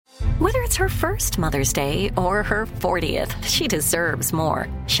Whether it's her first Mother's Day or her 40th, she deserves more.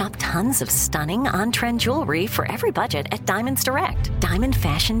 Shop tons of stunning on-trend jewelry for every budget at Diamonds Direct. Diamond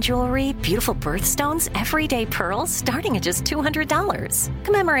fashion jewelry, beautiful birthstones, everyday pearls starting at just $200.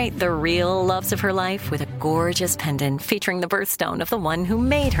 Commemorate the real loves of her life with a gorgeous pendant featuring the birthstone of the one who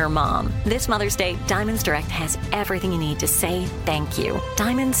made her mom. This Mother's Day, Diamonds Direct has everything you need to say thank you.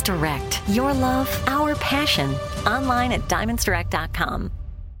 Diamonds Direct. Your love, our passion. Online at diamondsdirect.com.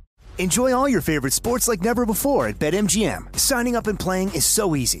 Enjoy all your favorite sports like never before at BetMGM. Signing up and playing is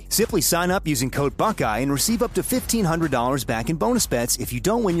so easy. Simply sign up using code Buckeye and receive up to $1,500 back in bonus bets if you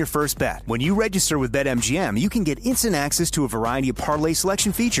don't win your first bet. When you register with BetMGM, you can get instant access to a variety of parlay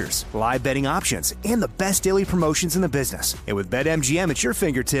selection features, live betting options, and the best daily promotions in the business. And with BetMGM at your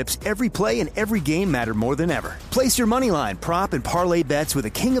fingertips, every play and every game matter more than ever. Place your moneyline, prop, and parlay bets with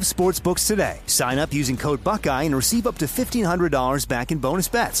the king of sportsbooks today. Sign up using code Buckeye and receive up to $1,500 back in bonus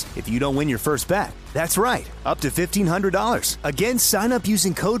bets if you don't win your first bet. That's right, up to $1,500. Again, sign up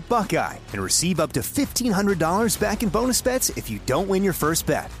using code Buckeye and receive up to $1,500 back in bonus bets if you don't win your first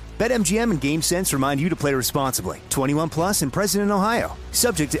bet. BetMGM and GameSense remind you to play responsibly. 21 plus and present in Ohio.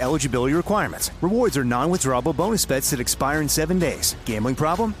 Subject to eligibility requirements. Rewards are non-withdrawable bonus bets that expire in 7 days. Gambling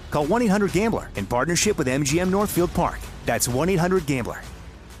problem? Call 1-800-GAMBLER in partnership with MGM Northfield Park. That's 1-800-GAMBLER.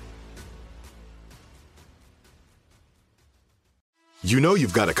 You know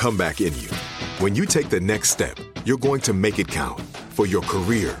you've got a comeback in you. When you take the next step, you're going to make it count. For your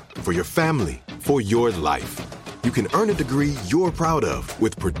career, for your family, for your life. You can earn a degree you're proud of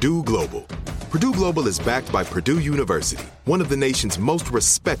with Purdue Global. Purdue Global is backed by Purdue University, one of the nation's most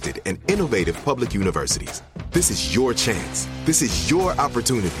respected and innovative public universities. This is your chance. This is your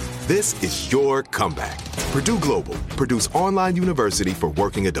opportunity. This is your comeback. Purdue Global, Purdue's online university for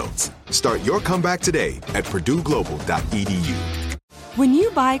working adults. Start your comeback today at purdueglobal.edu. When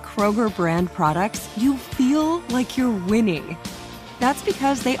you buy Kroger brand products, you feel like you're winning. That's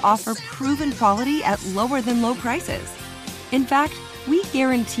because they offer proven quality at lower than low prices. In fact, we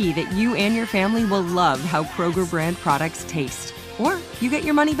guarantee that you and your family will love how Kroger brand products taste, or you get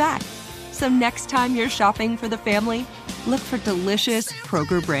your money back. So next time you're shopping for the family, look for delicious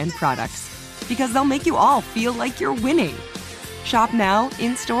Kroger brand products, because they'll make you all feel like you're winning. Shop now,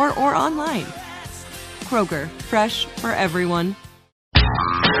 in-store, or online. Kroger, fresh for everyone.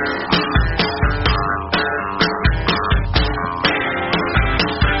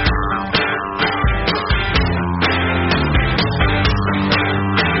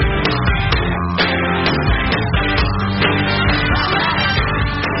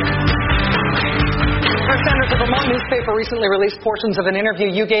 Newspaper recently released portions of an interview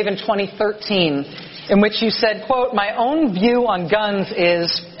you gave in 2013 in which you said, quote, "My own view on guns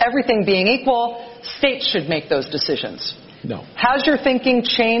is everything being equal, states should make those decisions." No. Has your thinking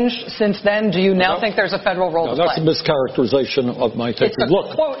changed since then? Do you now think there's a federal role to play? That's a mischaracterization of my thinking. It's a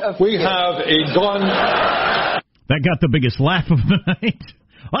Look, quote of we you. have a gun. That got the biggest laugh of the night.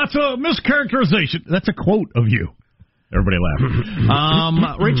 That's a mischaracterization. That's a quote of you. Everybody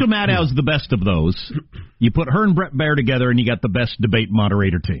laughed. Rachel Maddow's the best of those. You put her and Brett Baer together, and you got the best debate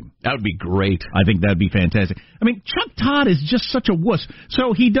moderator team. That would be great. I think that would be fantastic. I mean, Chuck Todd is just such a wuss.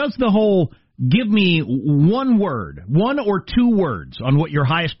 So he does the whole, give me one word, one or two words on what your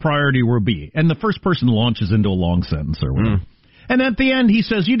highest priority will be. And the first person launches into a long sentence or whatever. And at the end, he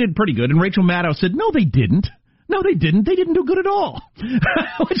says, you did pretty good. And Rachel Maddow said, no, they didn't. No, they didn't. They didn't do good at all,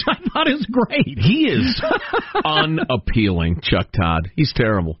 which I thought is great. He is unappealing, Chuck Todd. He's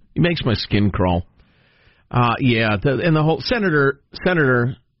terrible. He makes my skin crawl. And the whole Senator,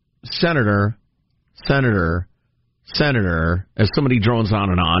 as somebody drones on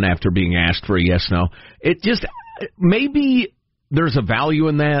and on after being asked for a yes-no. It just, maybe there's a value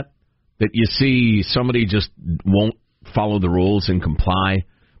in that you see somebody just won't follow the rules and comply.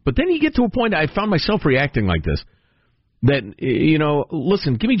 But then you get to a point, I found myself reacting like this, that,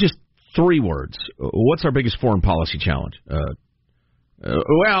 listen, give me just 3 words. What's our biggest foreign policy challenge?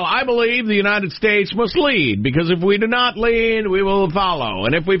 Well, I believe the United States must lead, because if we do not lead, we will follow.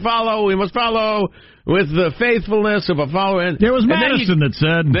 And if we follow, we must follow with the faithfulness of a follower. There was Madison that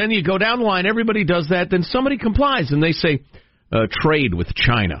said. Then you go down the line, everybody does that, then somebody complies, and they say, trade with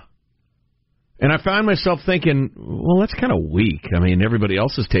China. And I find myself thinking, well, that's kind of weak. I mean, everybody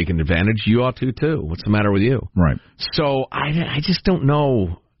else is taking advantage. You ought to, too. What's the matter with you? Right. So I just don't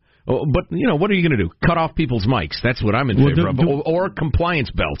know. But, what are you going to do? Cut off people's mics. That's what I'm in favor of. Or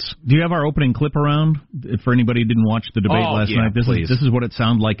compliance belts. Do you have our opening clip around for anybody who didn't watch the debate last night? This is what it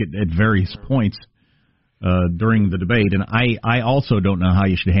sounded like at various points during the debate. And I also don't know how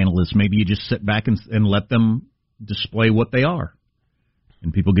you should handle this. Maybe you just sit back and let them display what they are.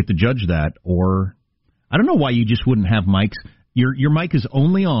 And people get to judge that, or I don't know why you just wouldn't have mics. Your mic is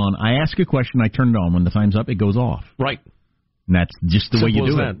only on. I ask a question, I turn it on. When the time's up, it goes off. Right. And that's just the way you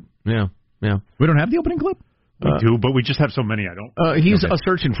do it. Yeah. We don't have the opening clip? We do, but we just have so many, I don't. He's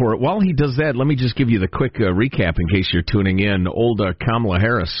searching for it. While he does that, let me just give you the quick recap in case you're tuning in. Old Kamala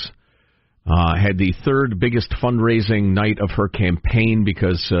Harris had the third biggest fundraising night of her campaign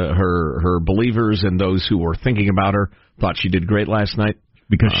because her believers and those who were thinking about her thought she did great last night.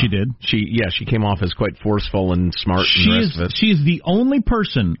 Because she did? She came off as quite forceful and smart and the rest of it. She is the only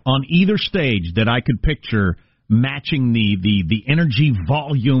person on either stage that I could picture matching the energy,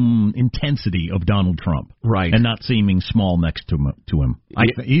 volume, intensity of Donald Trump. Right. And not seeming small next to him.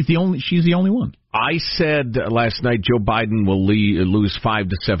 She's the only one. I said last night Joe Biden will lose 5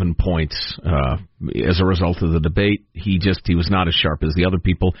 to 7 points as a result of the debate. He was not as sharp as the other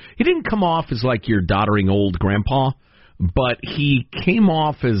people. He didn't come off as like your doddering old grandpa, but he came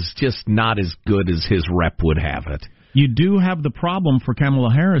off as just not as good as his rep would have it. You do have the problem for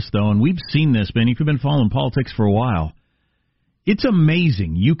Kamala Harris, though, and we've seen this, Ben, if you've been following politics for a while. It's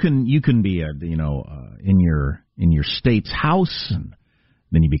amazing. You can be in your state's house, and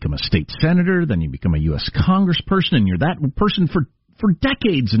then you become a state senator, then you become a U.S. congressperson, and you're that person for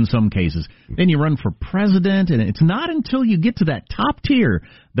decades in some cases. Then you run for president, and it's not until you get to that top tier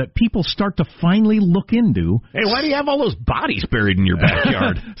that people start to finally look into. Hey, why do you have all those bodies buried in your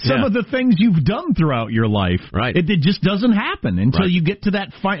backyard? Some of the things you've done throughout your life. Right. It just doesn't happen until you get to that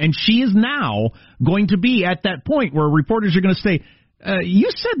and she is now going to be at that point where reporters are going to say, you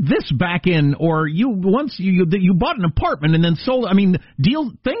said this back in, or you bought an apartment and then sold. I mean,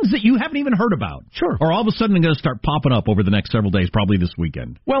 things that you haven't even heard about. Sure. Or all of a sudden they're going to start popping up over the next several days, probably this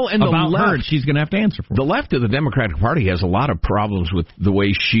weekend. Well, and about the left, her, she's going to have to answer for. The left of the Democratic Party has a lot of problems with the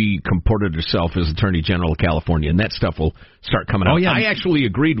way she comported herself as Attorney General of California, and that stuff will start coming out. I actually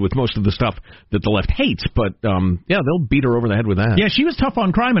agreed with most of the stuff that the left hates, but they'll beat her over the head with that. Yeah, she was tough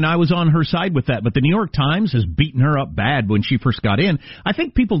on crime, and I was on her side with that. But the New York Times has beaten her up bad when she first got in. I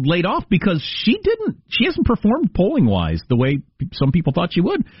think people laid off because she hasn't performed polling wise the way some people thought she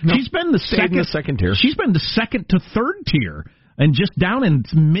would. No, she's been the second tier. She's been the second to third tier and just down in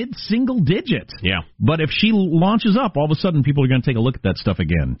mid single digits. Yeah. But if she launches up, all of a sudden people are going to take a look at that stuff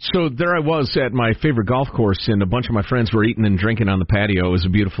again. So there I was at my favorite golf course, and a bunch of my friends were eating and drinking on the patio. It was a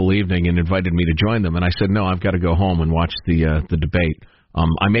beautiful evening and invited me to join them, and I said, no, I've got to go home and watch the debate.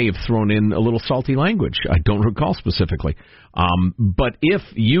 I may have thrown in a little salty language. I don't recall specifically. But if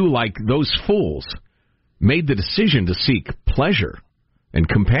you, like those fools, made the decision to seek pleasure and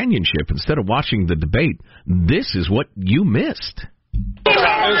companionship instead of watching the debate, this is what you missed.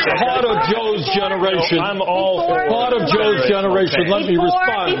 As part of Joe's generation, I'm all for part of Joe's generation. Let me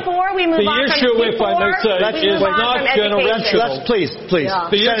respond. Before we move the issue, if I may say, is not generational. Please. Yeah.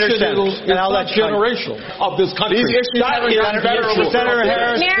 The issue is not generational of this country. These issues Senator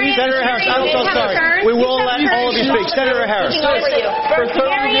Harris, I'm so sorry. We will let all of you speak. Senator Harris.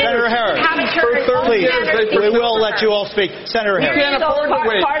 Senator Harris. Please, we will let you all speak. Senator Harris. We can't afford to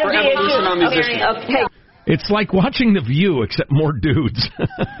wait for evolution on these issues. It's like watching The View, except more dudes.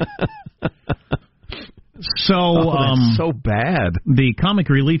 That's so bad. The comic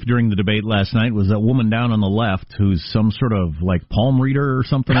relief during the debate last night was that woman down on the left who's some sort of like palm reader or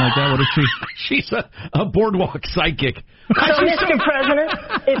something like that. What is she? She's a boardwalk psychic. So, Mr. President,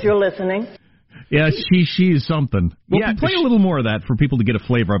 if you're listening. Yeah, she is something. Well, play a little more of that for people to get a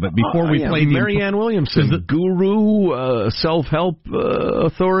flavor of it before we play Marianne Williamson, the guru, self-help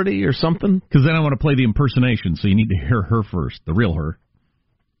authority or something. Because then I want to play the impersonation, so you need to hear her first, the real her.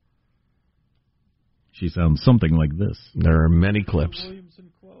 She sounds something like this. There are many clips.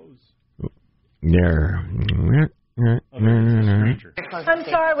 I'm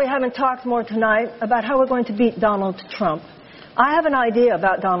sorry we haven't talked more tonight about how we're going to beat Donald Trump. I have an idea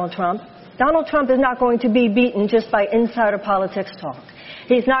about Donald Trump. Donald Trump is not going to be beaten just by insider politics talk.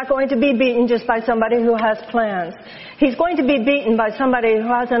 He's not going to be beaten just by somebody who has plans. He's going to be beaten by somebody who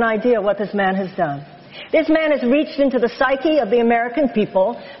has an idea what this man has done. This man has reached into the psyche of the American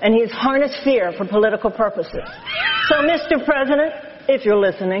people, and he has harnessed fear for political purposes. So, Mr. President, if you're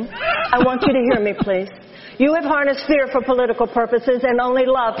listening, I want you to hear me, please. You have harnessed fear for political purposes, and only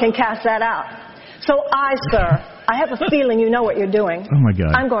love can cast that out. So I have a feeling you know what you're doing. Oh, my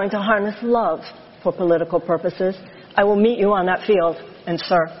God. I'm going to harness love for political purposes. I will meet you on that field, and,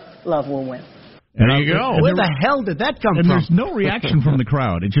 sir, love will win. There you go. Where the hell did that come from? And there's no reaction from the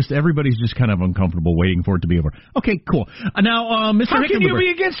crowd. It just everybody's just kind of uncomfortable waiting for it to be over. Okay, cool. Now, Mr. How can you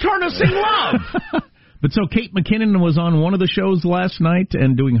be against harnessing love? But so Kate McKinnon was on one of the shows last night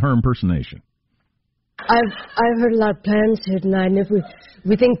and doing her impersonation. I've heard a lot of plans here tonight, and if we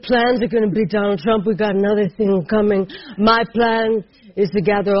think plans are going to beat Donald Trump, we got another thing coming. My plan is to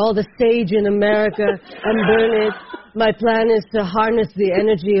gather all the sage in America and burn it. My plan is to harness the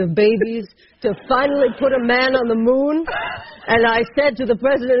energy of babies to finally put a man on the moon. And I said to the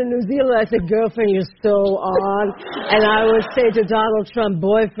president of New Zealand, I said, girlfriend, you're so on. And I would say to Donald Trump,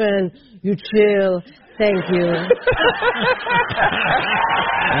 boyfriend, you chill. Thank you.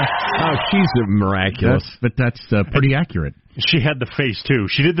 Oh, she's miraculous. But that's pretty accurate. She had the face, too.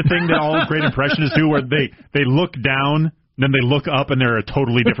 She did the thing that all great impressionists do where they look down, then they look up, and they're a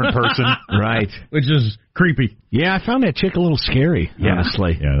totally different person. Right. Which is creepy. Yeah, I found that chick a little scary,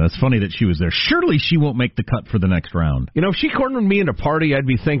 honestly. Yeah, that's funny that she was there. Surely she won't make the cut for the next round. You know, if she cornered me in a party, I'd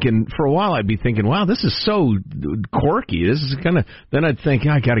be thinking, for a while, wow, this is so quirky. This is kind of, then I'd think,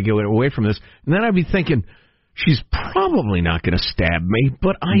 I got to get away from this. And then I'd be thinking, she's probably not going to stab me,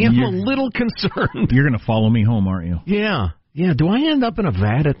 but I am a little concerned. You're going to follow me home, aren't you? Yeah. Yeah, do I end up in a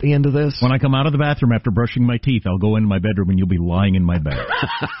vat at the end of this? When I come out of the bathroom after brushing my teeth, I'll go into my bedroom and you'll be lying in my bed.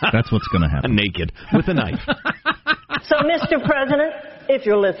 That's what's going to happen. Naked, with a knife. So, Mr. President, if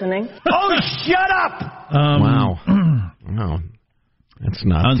you're listening. Oh, shut up! Wow. No, that's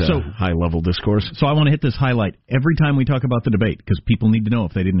not high-level discourse. So I want to hit this highlight every time we talk about the debate, because people need to know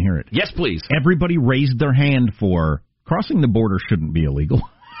if they didn't hear it. Yes, please. Everybody raised their hand for crossing the border shouldn't be illegal.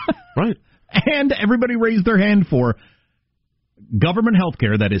 Right. And everybody raised their hand for government health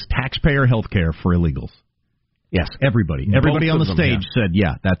care, that is taxpayer health care for illegals. Yes, everybody. Everybody on the stage said,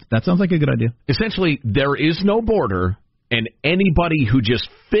 that sounds like a good idea. Essentially, there is no border, and anybody who just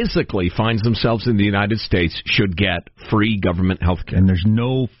physically finds themselves in the United States should get free government health care. And there's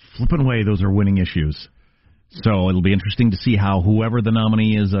no flipping way those are winning issues. So it'll be interesting to see how whoever the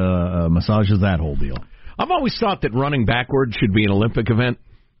nominee is massages that whole deal. I've always thought that running backward should be an Olympic event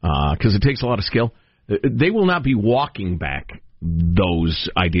because it takes a lot of skill. They will not be walking back those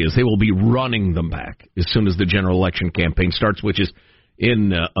ideas. They will be running them back as soon as the general election campaign starts, which is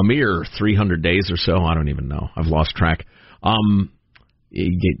in a mere 300 days or so. I don't even know. I've lost track.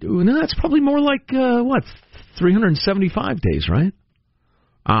 That's probably more like, 375 days, right?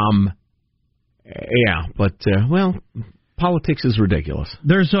 Yeah, but, politics is ridiculous.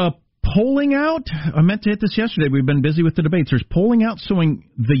 There's a polling out. I meant to hit this yesterday. We've been busy with the debates. There's polling out showing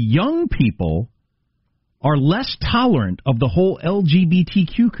the young people are less tolerant of the whole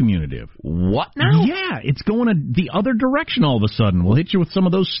LGBTQ community. What now? Yeah, it's going the other direction all of a sudden. We'll hit you with some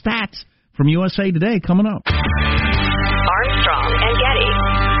of those stats from USA Today coming up. Armstrong and Getty.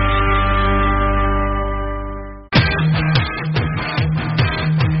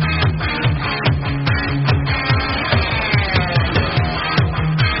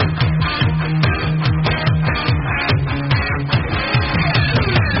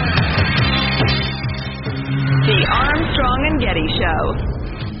 The Armstrong and Getty Show.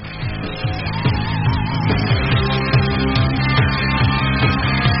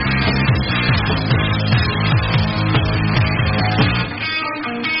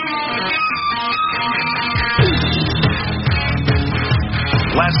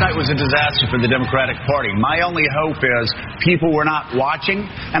 Last night was a disaster for the Democratic Party. My only hope is people were not watching,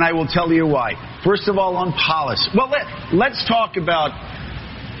 and I will tell you why. First of all, on policy. Well, let's talk about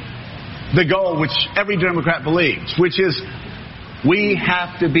the goal which every Democrat believes, which is we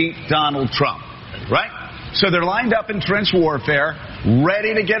have to beat Donald Trump, right? So they're lined up in trench warfare,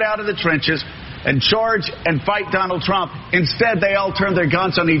 ready to get out of the trenches and charge and fight Donald Trump. Instead, they all turn their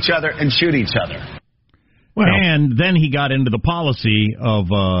guns on each other and shoot each other. Well, and then he got into the policy of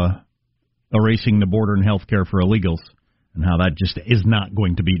erasing the border and health care for illegals and how that just is not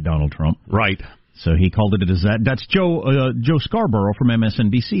going to beat Donald Trump. Right. So he called it a disaster. That's Joe Scarborough from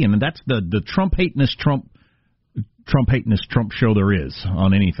MSNBC, and that's the Trump-hatinest Trump show there is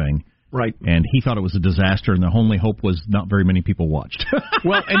on anything. Right. And he thought it was a disaster, and the only hope was not very many people watched.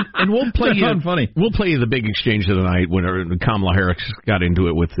 Well, and we'll play you funny. We'll play you the big exchange of the night when Kamala Harris got into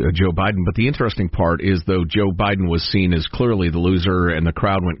it with Joe Biden. But the interesting part is, though, Joe Biden was seen as clearly the loser, and the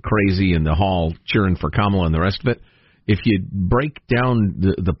crowd went crazy in the hall cheering for Kamala and the rest of it. If you break down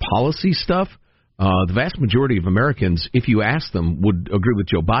the policy stuff, the vast majority of Americans, if you ask them, would agree with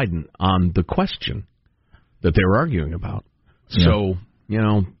Joe Biden on the question that they were arguing about. Yeah. So, you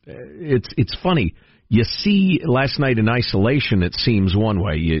know, it's funny. You see last night in isolation, it seems one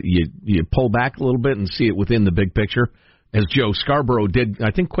way. You pull back a little bit and see it within the big picture, as Joe Scarborough did,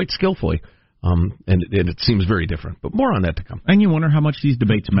 I think, quite skillfully. And it seems very different. But more on that to come. And you wonder how much these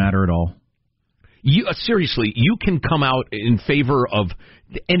debates matter at all. Seriously, you can come out in favor of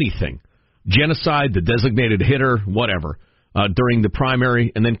anything. Genocide, the designated hitter, whatever. during the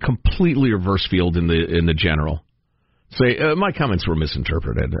primary, and then completely reverse field in the general. Say, my comments were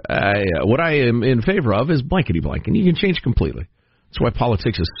misinterpreted. What I am in favor of is blankety blank, and you can change completely. That's why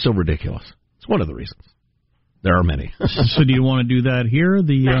politics is so ridiculous. It's one of the reasons. There are many. So do you want to do that here,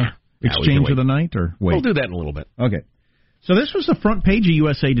 the exchange of the night, or wait? We'll do that in a little bit. Okay. So this was the front page of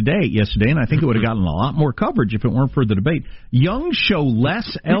USA Today yesterday, and I think it would have gotten a lot more coverage if it weren't for the debate. Young show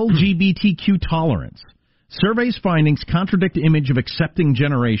less LGBTQ tolerance. Survey's findings contradict image of accepting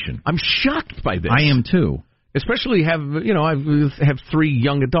generation. I'm shocked by this. I am too. Especially I have 3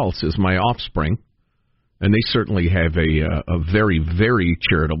 young adults as my offspring, and they certainly have a very, very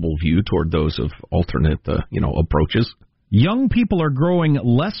charitable view toward those of alternate, approaches. Young people are growing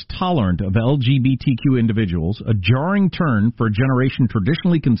less tolerant of LGBTQ individuals, a jarring turn for a generation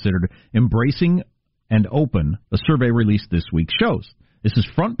traditionally considered embracing and open, a survey released this week shows. This is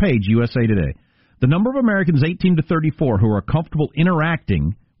front page USA Today. The number of Americans 18 to 34 who are comfortable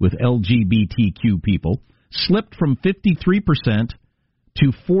interacting with LGBTQ people slipped from 53%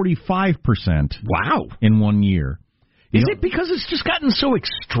 to 45%. Wow. In 1 year. Is it because it's just gotten so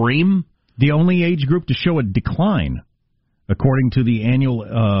extreme? The only age group to show a decline, according to the annual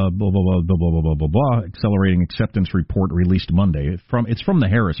Accelerating Acceptance Report released Monday. It's from the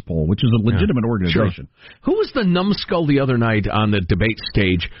Harris Poll, which is a legitimate organization. Sure. Who was the numbskull the other night on the debate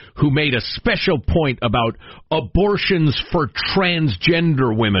stage who made a special point about abortions for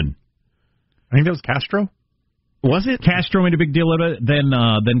transgender women? I think that was Castro. Was it? Castro made a big deal of it.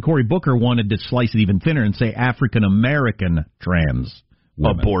 Then Cory Booker wanted to slice it even thinner and say African-American trans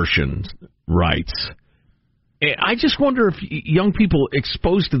women. Abortion rights. I just wonder if young people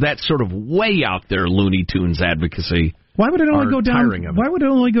exposed to that sort of way out there Looney Tunes advocacy. Why would it only go down? Why would it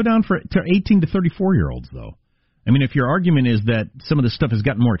only go down to 18 to 34-year-olds though? I mean, if your argument is that some of this stuff has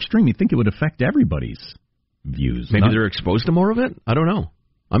gotten more extreme, you'd think it would affect everybody's views. Maybe they're exposed to more of it? I don't know.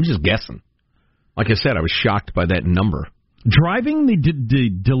 I'm just guessing. Like I said, I was shocked by that number. Driving the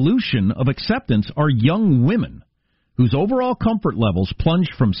dilution of acceptance are young women whose overall comfort levels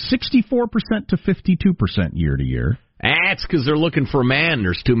plunged from 64% to 52% year to year. That's because they're looking for a man.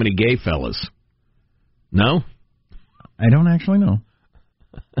 There's too many gay fellas. No? I don't actually know.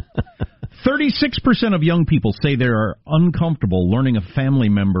 36% of young people say they are uncomfortable learning a family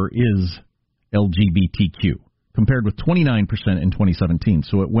member is LGBTQ, compared with 29% in 2017.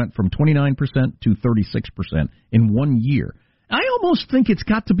 So it went from 29% to 36% in 1 year. I almost think it's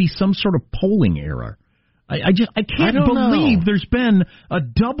got to be some sort of polling error. I can't believe there's been a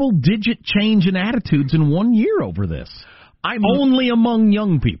double-digit change in attitudes in 1 year over this. Only among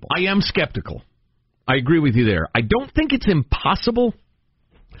young people. I am skeptical. I agree with you there. I don't think it's impossible.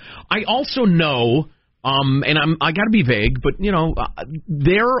 I also know, and I got to be vague, but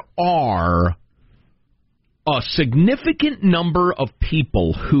there are a significant number of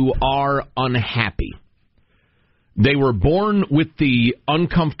people who are unhappy. They were born with the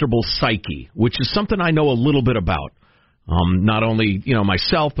uncomfortable psyche, which is something I know a little bit about. Not only,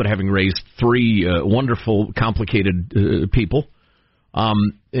 myself, but having raised 3 wonderful, complicated people,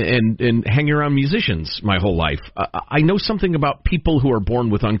 and hanging around musicians my whole life. I know something about people who are born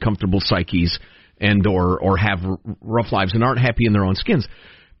with uncomfortable psyches and or have rough lives and aren't happy in their own skins.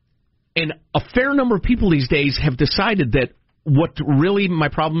 And a fair number of people these days have decided that what really my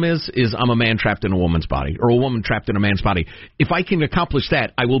problem is I'm a man trapped in a woman's body, or a woman trapped in a man's body. If I can accomplish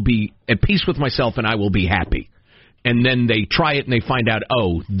that, I will be at peace with myself and I will be happy. And then they try it and they find out,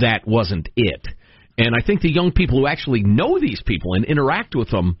 oh, that wasn't it. And I think the young people who actually know these people and interact with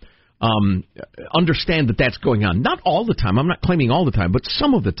them understand that that's going on. Not all the time. I'm not claiming all the time, but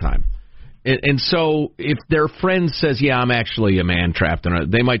some of the time. And so if their friend says, yeah, I'm actually a man trapped in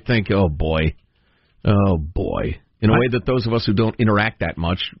they might think, oh, boy. In a way that those of us who don't interact that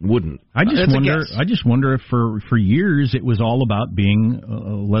much wouldn't. I just wonder if for years it was all about being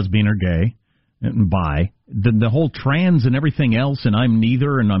lesbian or gay and bi. The whole trans and everything else and I'm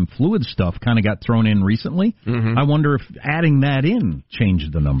neither and I'm fluid stuff kind of got thrown in recently. Mm-hmm. I wonder if adding that in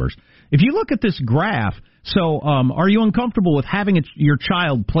changed the numbers. If you look at this graph, so are you uncomfortable with having your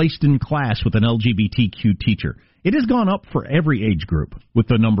child placed in class with an LGBTQ teacher? It has gone up for every age group with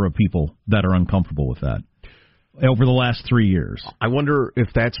the number of people that are uncomfortable with that over the last 3 years. I wonder if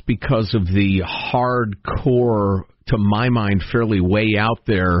that's because of the hardcore, to my mind, fairly way out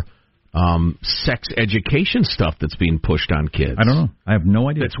there sex education stuff that's being pushed on kids. I don't know. I have no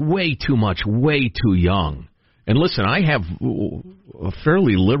idea. It's way too much, way too young. And listen, I have a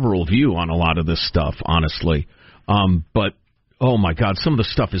fairly liberal view on a lot of this stuff, honestly. But, oh, my God, some of the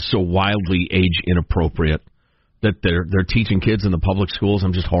stuff is so wildly age inappropriate that they're teaching kids in the public schools.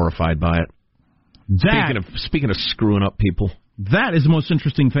 I'm just horrified by it. Speaking of screwing up people. That is the most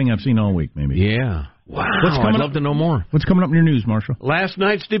interesting thing I've seen all week, maybe. Yeah. Wow. I'd love to know more. What's coming up in your news, Marshall? Last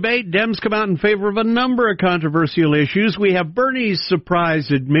night's debate, Dems come out in favor of a number of controversial issues. We have Bernie's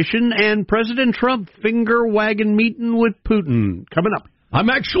surprise admission and President Trump finger-wagging meeting with Putin. Coming up. I'm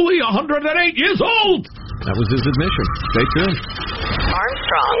actually 108 years old. That was his admission. Stay tuned.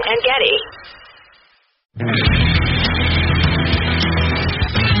 Armstrong and Getty.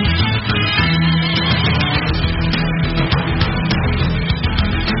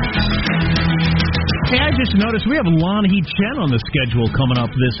 Hey, I just noticed we have Lan He-Chen on the schedule coming up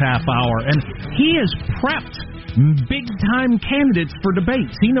this half hour, and he has prepped big-time candidates for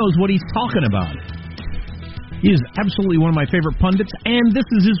debates. He knows what he's talking about. He is absolutely one of my favorite pundits, and this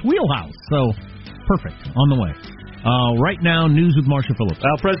is his wheelhouse. So, perfect. On the way. Right now, news with Marsha Phillips.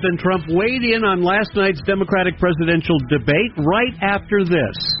 Well, President Trump weighed in on last night's Democratic presidential debate right after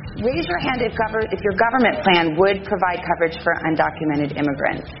this. Raise your hand if your government plan would provide coverage for undocumented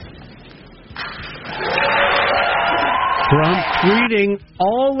immigrants. Trump tweeting,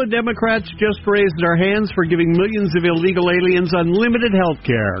 all the Democrats just raised their hands for giving millions of illegal aliens unlimited health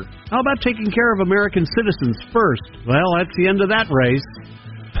care. How about taking care of American citizens first? Well, that's the end of that race.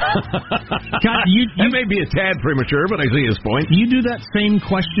 God, that may be a tad premature, but I see his point. You do that same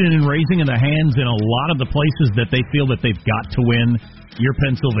question and raising of the hands in a lot of the places that they feel that they've got to win. Your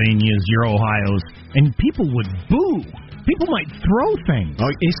Pennsylvanias, your Ohio's, and people would boo. People might throw things.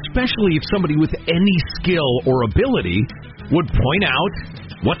 Especially if somebody with any skill or ability would point out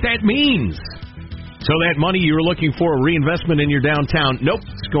what that means. So that money you were looking for, a reinvestment in your downtown, nope,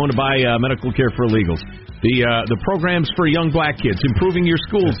 it's going to buy medical care for illegals. The programs for young black kids, improving your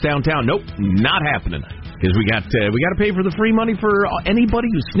schools downtown, nope, not happening. Because we got to pay for the free money for anybody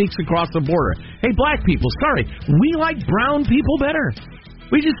who sneaks across the border. Hey, black people, sorry, we like brown people better.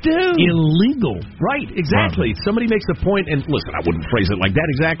 We just do. Illegal. Right, exactly. Somebody makes a point, and listen, I wouldn't phrase it like that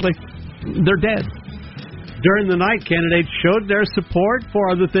exactly. They're dead. During the night, candidates showed their support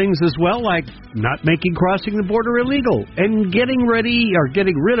for other things as well, like not making crossing the border illegal and getting rid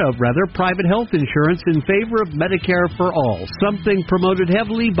of private health insurance in favor of Medicare for all, something promoted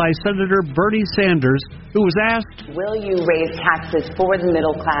heavily by Senator Bernie Sanders, who was asked, will you raise taxes for the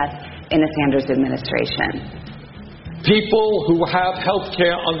middle class in the Sanders administration? People who have health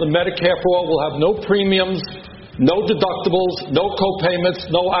care under Medicare for All will have no premiums, no deductibles, no co-payments,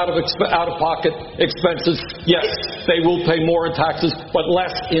 no out-of-pocket expenses. Yes, they will pay more in taxes, but less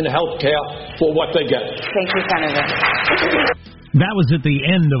in health care for what they get. Thank you, Senator. That was at the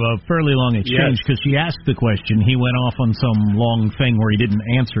end of a fairly long exchange because she asked the question. He went off on some long thing where he didn't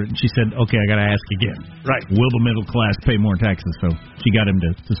answer it, and she said, okay, I got to ask again. Right. Will the middle class pay more taxes? So she got him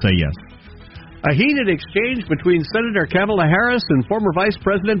to say yes. A heated exchange between Senator Kamala Harris and former Vice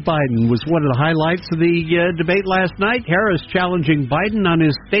President Biden was one of the highlights of the debate last night. Harris challenging Biden on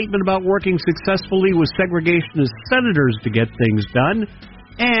his statement about working successfully with segregationist senators to get things done,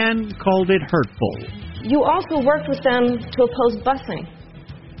 and called it hurtful. You also worked with them to oppose busing.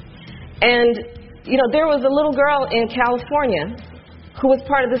 And, there was a little girl in California who was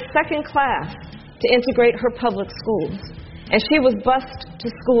part of the second class to integrate her public schools. And she was bused to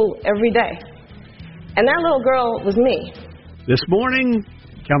school every day. And that little girl was me. This morning,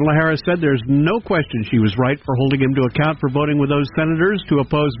 Kamala Harris said there's no question she was right for holding him to account for voting with those senators to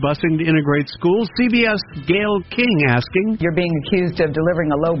oppose busing to integrate schools. CBS' Gayle King asking, you're being accused of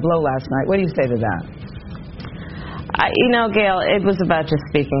delivering a low blow last night. What do you say to that? Gayle, it was about just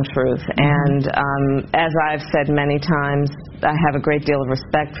speaking truth. And as I've said many times, I have a great deal of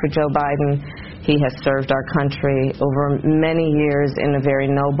respect for Joe Biden. He has served our country over many years in a very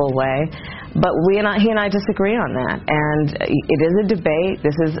noble way. But he and I disagree on that. And it is a debate.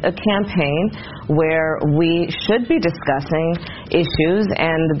 This is a campaign where we should be discussing issues,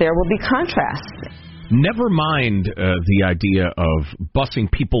 and there will be contrasts. Never mind the idea of busing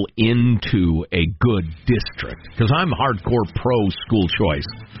people into a good district, because I'm hardcore pro-school choice.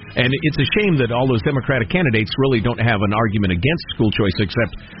 And it's a shame that all those Democratic candidates really don't have an argument against school choice,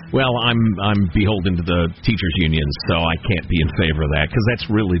 except, well, I'm beholden to the teachers' unions, so I can't be in favor of that, because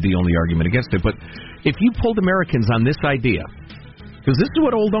that's really the only argument against it. But if you pulled Americans on this idea, because this is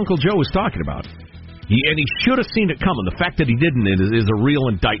what old Uncle Joe was talking about, and he should have seen it coming. The fact that he didn't is a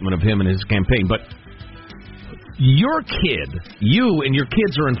real indictment of him and his campaign. But you and your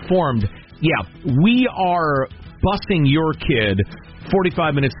kids are informed, we are busing your kid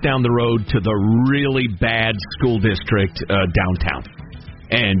 45 minutes down the road to the really bad school district downtown,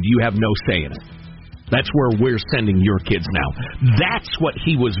 and you have no say in it. That's where we're sending your kids now. That's what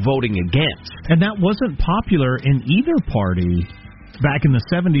he was voting against. And that wasn't popular in either party back in the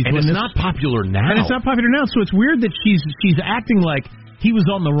 70s. And it's not popular now. And it's not popular now, so it's weird that she's acting like he was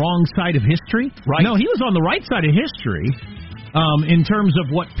on the wrong side of history. Right. No, he was on the right side of history. In terms of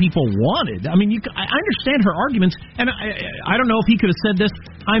what people wanted. I mean, I understand her arguments, and I don't know if he could have said this,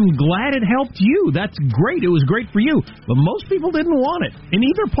 I'm glad it helped you. That's great. It was great for you. But most people didn't want it in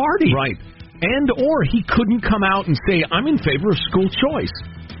either party. Right. Or he couldn't come out and say, I'm in favor of school choice.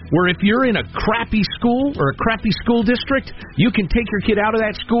 Where if you're in a crappy school or a crappy school district, you can take your kid out of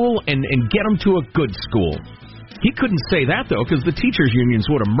that school and get them to a good school. He couldn't say that, though, because the teachers' unions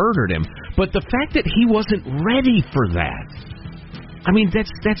would have murdered him. But the fact that he wasn't ready for that, I mean,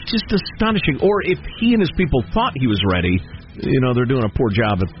 that's just astonishing. Or if he and his people thought he was ready, they're doing a poor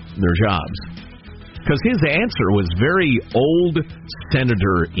job at their jobs. Because his answer was very old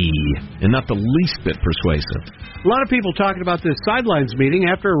Senator-y and not the least bit persuasive. A lot of people talking about this sidelines meeting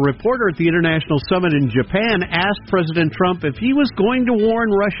after a reporter at the International Summit in Japan asked President Trump if he was going to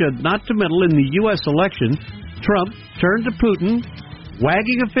warn Russia not to meddle in the U.S. election. Trump turned to Putin,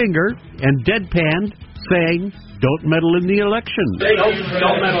 wagging a finger, and deadpanned, saying, don't meddle in the election.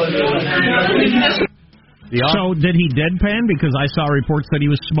 Don't meddle in the election. So did he deadpan? Because I saw reports that he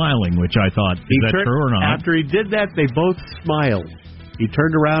was smiling, which I thought, is that true or not? After he did that, they both smiled. He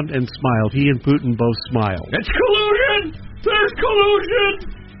turned around and smiled. He and Putin both smiled. It's collusion! There's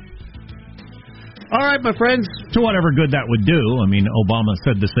collusion! All right, my friends. To whatever good that would do. I mean, Obama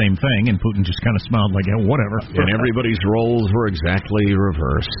said the same thing, and Putin just kind of smiled like, whatever. And everybody's roles were exactly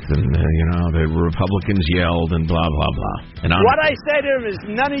reversed. And, the Republicans yelled and blah, blah, blah. And what I say to him is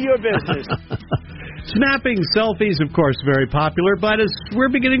none of your business. Snapping selfies, of course, very popular, but as we're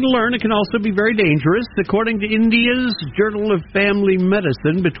beginning to learn, it can also be very dangerous. According to India's Journal of Family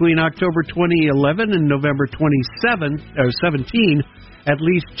Medicine, between October 2011 and November 2017, at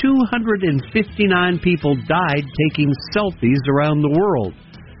least 259 people died taking selfies around the world.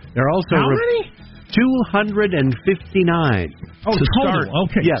 There are also how many? 259. Oh, total.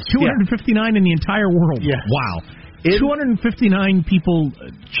 Okay. Yes. 259 in the entire world. Yes. Wow. 259 people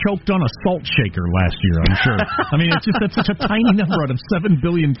choked on a salt shaker last year, I'm sure. I mean, that's such a tiny number out of 7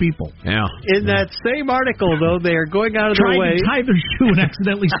 billion people. Yeah. In that same article, though, they are going out of their way. Tried to tie their shoe and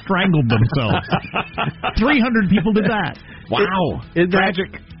accidentally strangled themselves. 300 people did that. Wow.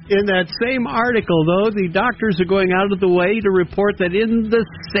 Tragic. In that same article, though, the doctors are going out of the way to report that in the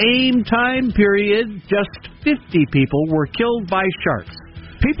same time period, just 50 people were killed by sharks.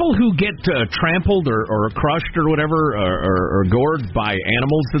 People who get trampled or crushed or whatever or gored by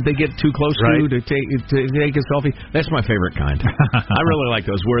animals that they get too close to take a selfie, that's my favorite kind. I really like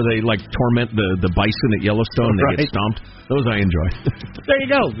those where they torment the bison at Yellowstone and they get stomped. Those I enjoy. There you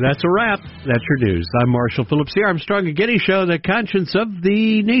go. That's a wrap. That's your news. I'm Marshall Phillips, the Armstrong and Getty Show, the conscience of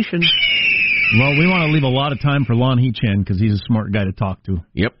the nation. Well, we want to leave a lot of time for Lon He-Chan because he's a smart guy to talk to.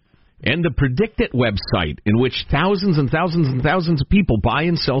 Yep. And the Predict It website, in which thousands and thousands and thousands of people buy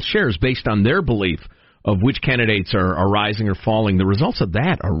and sell shares based on their belief of which candidates are rising or falling. The results of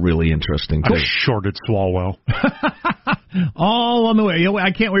that are really interesting, too. I shorted Swalwell. All on the way.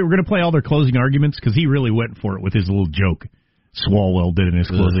 I can't wait. We're going to play all their closing arguments because he really went for it with his little joke. Swalwell did in his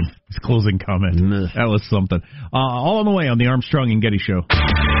closing comment. That was something. All on the way on the Armstrong and Getty Show.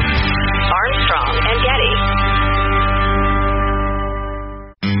 Armstrong and Getty.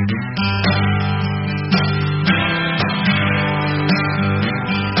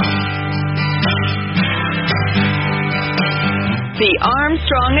 The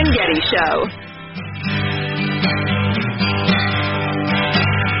Armstrong and Getty Show.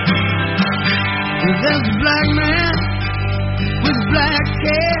 There's a black man with a black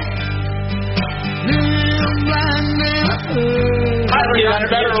cat. Little black man.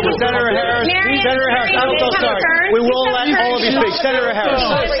 Senator Harris. Senator Harris, I'm so sorry. We will let all of you speak. Senator Harris.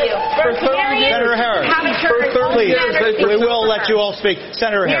 Senator Harris. Please, we will let you all speak.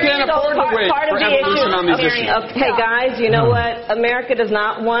 Senator Harris. We can't afford to wait for evolution on these issues. Okay, guys, you know what? America does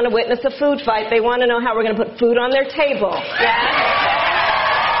not want to witness a food fight. They want to know how we're going to put food on their table.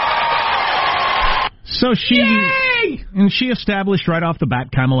 So she established right off the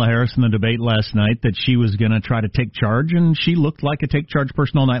bat, Kamala Harris, in the debate last night, that she was going to try to take charge, and she looked like a take charge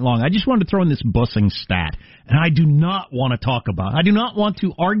person all night long. I just wanted to throw in this busing stat, and I do not want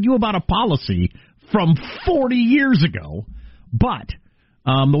to argue about a policy from 40 years ago, but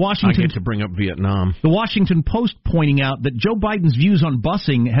the Washington... I get to bring up Vietnam. The Washington Post pointing out that Joe Biden's views on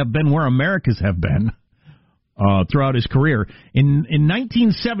busing have been where America's have been throughout his career. In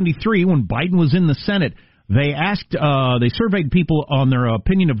 1973, when Biden was in the Senate, they surveyed people on their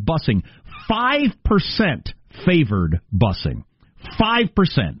opinion of busing. 5% favored busing.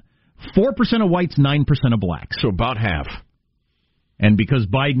 5%. 4% of whites, 9% of blacks. So about half. And because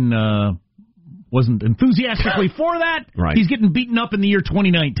Biden wasn't enthusiastically for that, he's getting beaten up in the year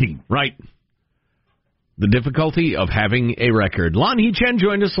 2019. Right. The difficulty of having a record. Lon He-Chen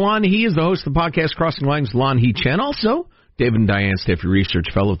joined us. Lon He is the host of the podcast Crossing Lines, Lon He-Chen. Also, David and Diane Stafford Research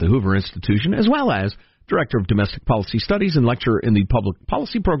Fellow at the Hoover Institution, as well as Director of Domestic Policy Studies and lecturer in the Public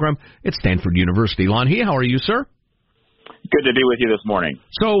Policy Program at Stanford University. Lon He, how are you, sir? Good to be with you this morning.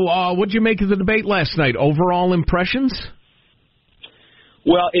 So, what did you make of the debate last night? Overall impressions?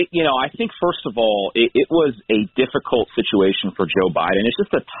 Well, I think, first of all, it was a difficult situation for Joe Biden. It's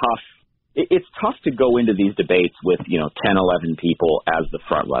just it's tough to go into these debates with, 10, 11 people as the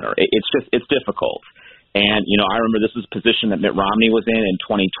front runner. It's difficult. And, I remember this was a position that Mitt Romney was in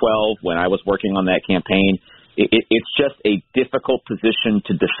 2012 when I was working on that campaign. It's just a difficult position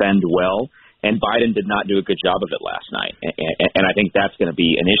to defend well, and Biden did not do a good job of it last night. And I think that's going to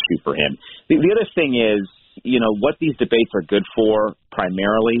be an issue for him. The other thing is, what these debates are good for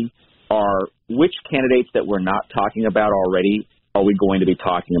primarily are which candidates that we're not talking about already are we going to be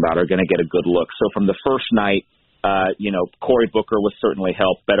talking about are going to get a good look. So from the first night, Cory Booker was certainly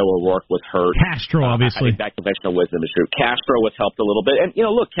helped. Beto O'Rourke was hurt. Castro, obviously. I think that conventional wisdom is true. Castro was helped a little bit. And,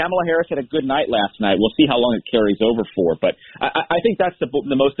 look, Kamala Harris had a good night last night. We'll see how long it carries over for. But I think that's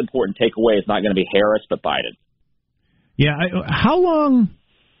the most important takeaway. It's not going to be Harris, but Biden. Yeah. How long?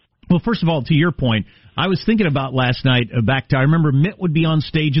 Well, first of all, to your point, I was thinking about last night I remember Mitt would be on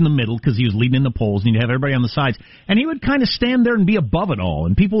stage in the middle because he was leading in the polls, and he'd have everybody on the sides. And he would kind of stand there and be above it all,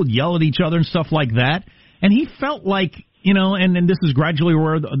 and people would yell at each other and stuff like that. And he felt like, and this is gradually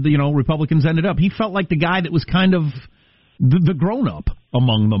where, Republicans ended up. He felt like the guy that was kind of the grown-up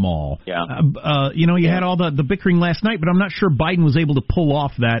among them all. Yeah. You had all the bickering last night, but I'm not sure Biden was able to pull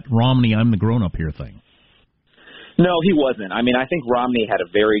off that Romney, I'm the grown-up here thing. No, he wasn't. I mean, I think Romney had a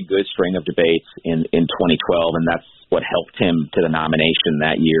very good string of debates in 2012, and that's what helped him to the nomination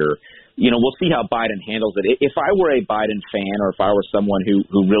that year. We'll see how Biden handles it. If I were a Biden fan, or if I were someone who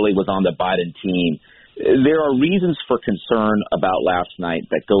really was on the Biden team, there are reasons for concern about last night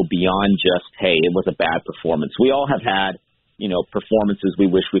that go beyond just, hey, it was a bad performance. We all have had, performances we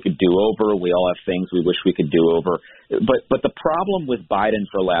wish we could do over. We all have things we wish we could do over. But the problem with Biden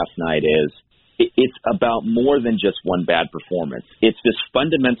for last night is it's about more than just one bad performance. It's this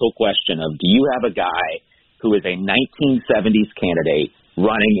fundamental question of, do you have a guy who is a 1970s candidate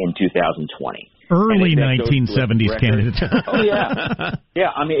running in 2020? Early 1970s candidate. Oh, yeah.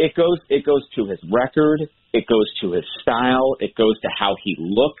 Yeah, I mean, it goes to his record. It goes to his style. It goes to how he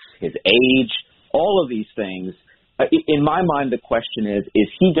looks, his age, all of these things. In my mind, the question is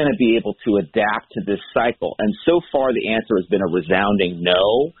he going to be able to adapt to this cycle? And so far, the answer has been a resounding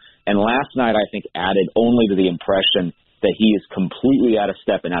no. And last night, I think, added only to the impression that he is completely out of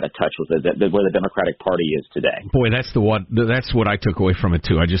step and out of touch with where the Democratic Party is today. Boy, that's what I took away from it,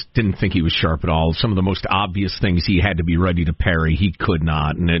 too. I just didn't think he was sharp at all. Some of the most obvious things he had to be ready to parry, he could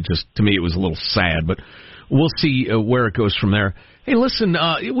not. And it just, to me, it was a little sad. But we'll see where it goes from there. Hey, listen,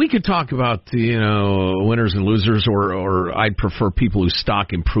 we could talk about, winners and losers, or I'd prefer people whose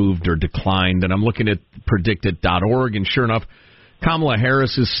stock improved or declined. And I'm looking at predictit.org, and sure enough, Kamala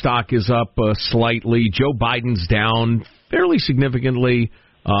Harris's stock is up slightly. Joe Biden's down fairly significantly.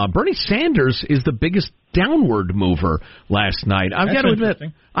 Bernie Sanders is the biggest downward mover last night. I've got to admit,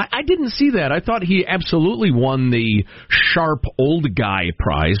 I didn't see that. I thought he absolutely won the sharp old guy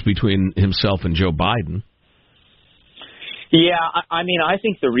prize between himself and Joe Biden. Yeah, I mean, I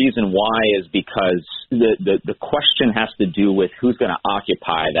think the reason why is because the question has to do with who's going to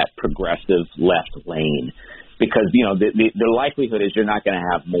occupy that progressive left lane. Because, the likelihood is you're not going to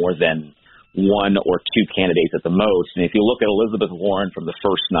have more than one or two candidates at the most. And if you look at Elizabeth Warren from the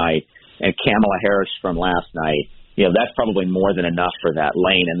first night and Kamala Harris from last night, that's probably more than enough for that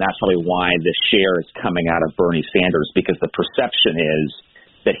lane. And that's probably why the share is coming out of Bernie Sanders, because the perception is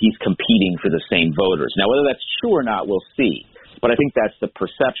that he's competing for the same voters. Now, whether that's true or not, we'll see. But I think that's the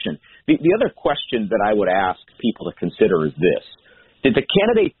perception. The other question that I would ask people to consider is this. Did the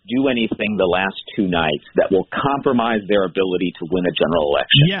candidates do anything the last two nights that will compromise their ability to win a general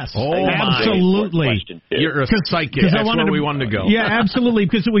election? Yes, absolutely. You're a psychic. That's where we wanted to go. Yeah, absolutely.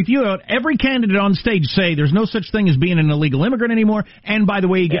 Because if you every candidate on stage say there's no such thing as being an illegal immigrant anymore, and by the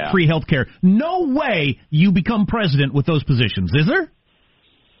way, you get free health care. No way you become president with those positions, is there?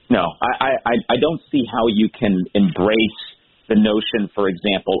 No, I don't see how you can embrace the notion, for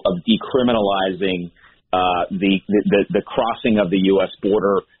example, of decriminalizing the crossing of the U.S.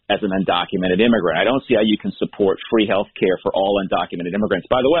 border as an undocumented immigrant. I don't see how you can support free health care for all undocumented immigrants.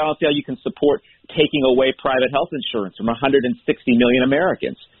 By the way, I don't see how you can support taking away private health insurance from 160 million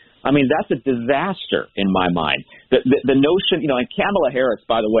Americans. I mean, that's a disaster in my mind. The notion, and Kamala Harris,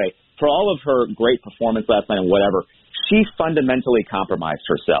 by the way, for all of her great performance last night and whatever, she fundamentally compromised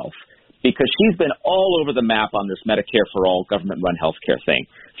herself because she's been all over the map on this Medicare for all government-run health care thing.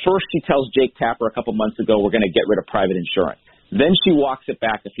 First, she tells Jake Tapper a couple months ago, we're going to get rid of private insurance. Then she walks it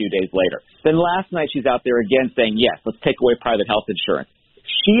back a few days later. Then last night she's out there again saying, yes, let's take away private health insurance.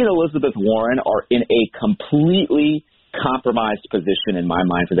 She and Elizabeth Warren are in a completely compromised position in my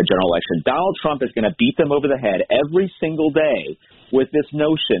mind for the general election. Donald Trump is going to beat them over the head every single day with this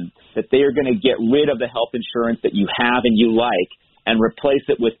notion that they are going to get rid of the health insurance that you have and you like and replace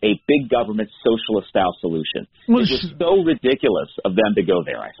it with a big government socialist-style solution. It was so ridiculous of them to go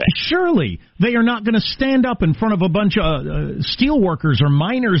there, I think. Surely they are not going to stand up in front of a bunch of steel workers or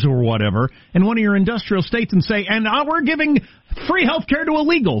miners or whatever in one of your industrial states and say, and we're giving free health care to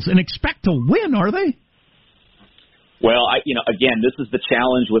illegals and expect to win, are they? Well, again, this is the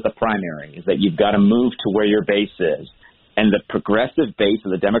challenge with a primary, is that you've got to move to where your base is. And the progressive base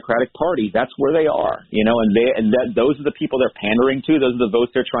of the Democratic Party, that's where they are, those are the people they're pandering to. Those are the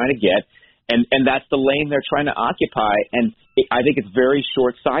votes they're trying to get. And that's the lane they're trying to occupy. And I think it's very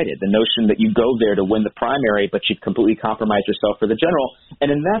short-sighted, the notion that you go there to win the primary, but you completely compromise yourself for the general.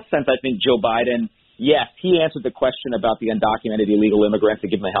 And in that sense, I think Joe Biden, yes, he answered the question about the undocumented illegal immigrants to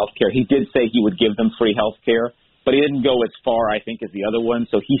give them health care. He did say he would give them free health care, but he didn't go as far, I think, as the other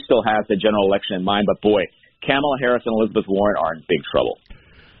one. So he still has the general election in mind. But, boy, Kamala Harris and Elizabeth Warren are in big trouble.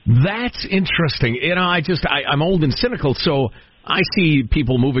 That's interesting. I'm old and cynical, so I see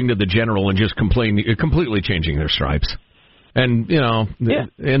people moving to the general and just completely changing their stripes. And,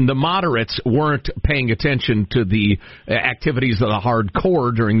 and the moderates weren't paying attention to the activities of the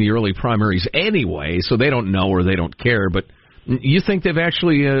hardcore during the early primaries anyway, so they don't know or they don't care. But you think they've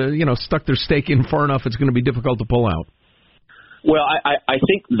actually, stuck their stake in far enough it's going to be difficult to pull out? Well, I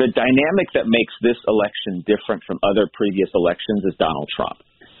think the dynamic that makes this election different from other previous elections is Donald Trump.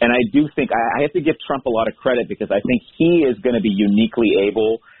 And I do think I have to give Trump a lot of credit because I think he is going to be uniquely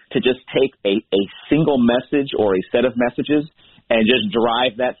able to just take a single message or a set of messages and just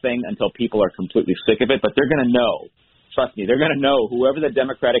drive that thing until people are completely sick of it. But they're going to know, trust me, they're going to know whoever the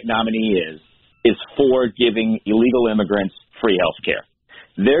Democratic nominee is for giving illegal immigrants free health care.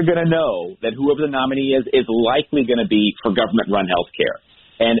 They're going to know that whoever the nominee is likely going to be for government-run health care.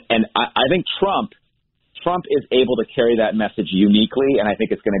 And I think Trump is able to carry that message uniquely, and I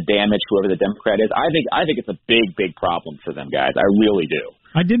think it's going to damage whoever the Democrat is. I think it's a big, big problem for them, guys. I really do.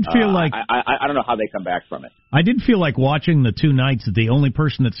 I did feel like... I don't know how they come back from it. I did feel like watching the two nights that the only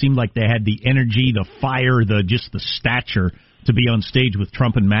person that seemed like they had the energy, the fire, the stature to be on stage with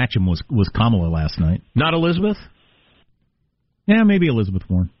Trump and match him was Kamala last night. Not Elizabeth? Yeah, maybe Elizabeth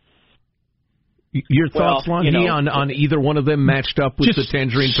Warren. Your thoughts, Lon, on either one of them matched up with the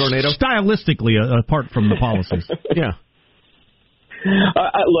Tangerine Tornado? Stylistically, apart from the policies. Yeah.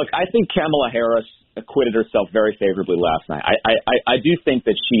 Look, I think Kamala Harris acquitted herself very favorably last night. I do think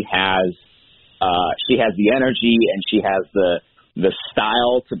that she has the energy and she has the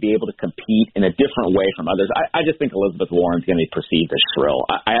style to be able to compete in a different way from others. I just think Elizabeth Warren's going to be perceived as shrill.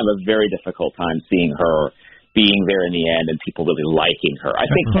 I have a very difficult time seeing her being there in the end and people really liking her. I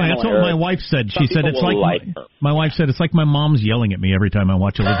think that's what my wife said. She said it's like my wife said it's like my mom's yelling at me every time I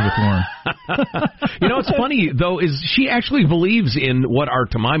watch Elizabeth Warren. What's funny though is she actually believes in what are,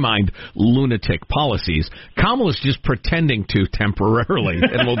 to my mind, lunatic policies. Kamala's just pretending to temporarily,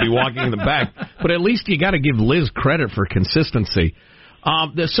 and will be walking in the back. But at least you got to give Liz credit for consistency.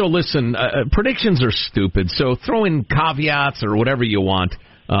 So listen, predictions are stupid. So throw in caveats or whatever you want,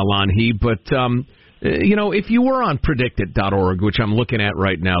 Lanhi. But if you were on predictit.org, which I'm looking at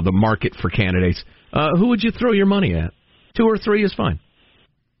right now, the market for candidates, who would you throw your money at? 2 or 3 is fine.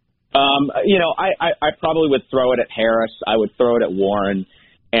 I probably would throw it at Harris. I would throw it at Warren,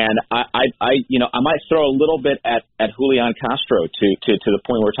 and I might throw a little bit at Julian Castro to the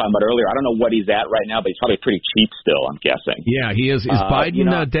point we were talking about earlier. I don't know what he's at right now, but he's probably pretty cheap still, I'm guessing. Yeah, he is. Is Biden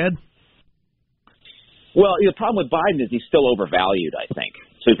dead? Well, the problem with Biden is he's still overvalued, I think.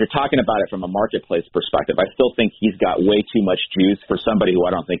 So if you're talking about it from a marketplace perspective, I still think he's got way too much juice for somebody who I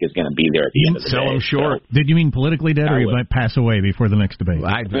don't think is going to be there at the end of the day. Sell him short. So, did you mean politically dead, or he might pass away before the next debate?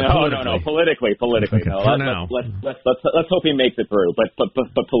 No. Politically. Okay. No. For now. Let's hope he makes it through, but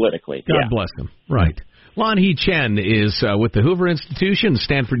politically. God bless him. Right. Lanhee Chen is with the Hoover Institution,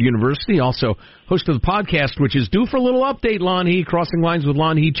 Stanford University, also host of the podcast, which is due for a little update, Lanhee, Crossing Lines with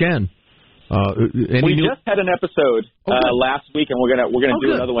Lanhee Chen. We just had an episode last week, and we're gonna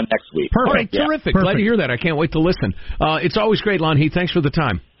do another one next week. Perfect. All right, terrific. Glad to hear that. I can't wait to listen. It's always great, Lanhee. Thanks for the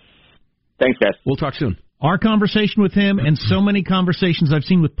time. Thanks, guys. We'll talk soon. Our conversation with him and so many conversations I've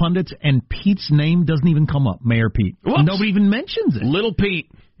seen with pundits, and Pete's name doesn't even come up, Mayor Pete. Whoops. Nobody even mentions it. Little Pete.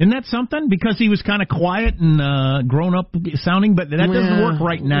 Isn't that something? Because he was kind of quiet and grown up sounding, but that doesn't work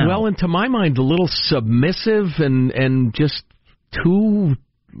right now. Well, and to my mind, a little submissive and just too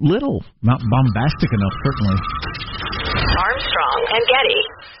little. Not bombastic enough, certainly. Armstrong and Getty.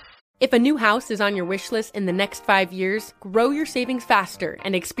 If a new house is on your wish list in the next 5 years, grow your savings faster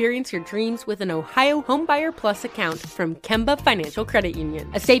and experience your dreams with an Ohio Homebuyer Plus account from Kemba Financial Credit Union.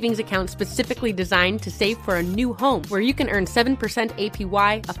 A savings account specifically designed to save for a new home, where you can earn 7%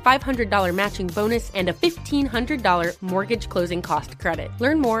 APY, a $500 matching bonus, and a $1,500 mortgage closing cost credit.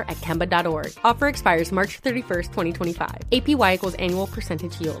 Learn more at Kemba.org. Offer expires March 31st, 2025. APY equals annual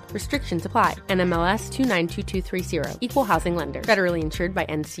percentage yield. Restrictions apply. NMLS 292230. Equal housing lender. Federally insured by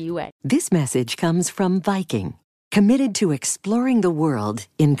NCUA. This message comes from Viking, committed to exploring the world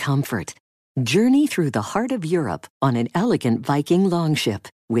in comfort. Journey through the heart of Europe on an elegant Viking longship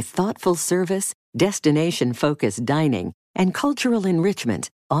with thoughtful service, destination-focused dining, and cultural enrichment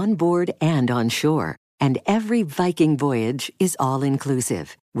on board and on shore. And every Viking voyage is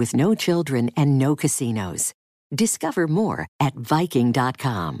all-inclusive, with no children and no casinos. Discover more at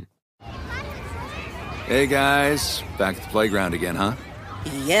Viking.com. Hey, guys. Back at the playground again, huh?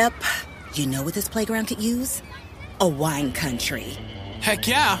 Yep. You know what this playground could use? A wine country. Heck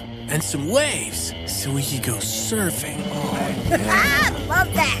yeah, and some waves so we could go surfing. Oh, yeah.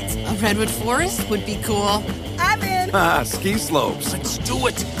 Love that. A redwood forest would be cool. I'm in. Ski slopes. Let's do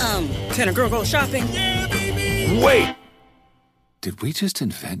it. Can a girl go shopping? Yeah, baby. Wait. Did we just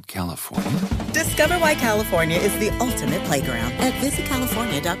invent California? Discover why California is the ultimate playground at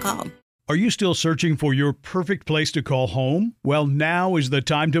visitcalifornia.com. Are you still searching for your perfect place to call home? Well, now is the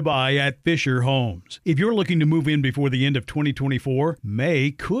time to buy at Fisher Homes. If you're looking to move in before the end of 2024,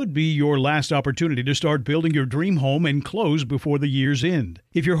 May could be your last opportunity to start building your dream home and close before the year's end.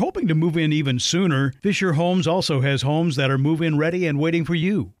 If you're hoping to move in even sooner, Fisher Homes also has homes that are move-in ready and waiting for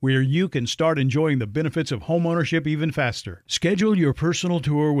you, where you can start enjoying the benefits of homeownership even faster. Schedule your personal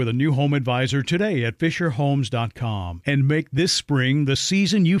tour with a new home advisor today at FisherHomes.com and make this spring the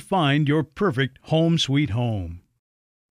season you find your perfect home sweet home.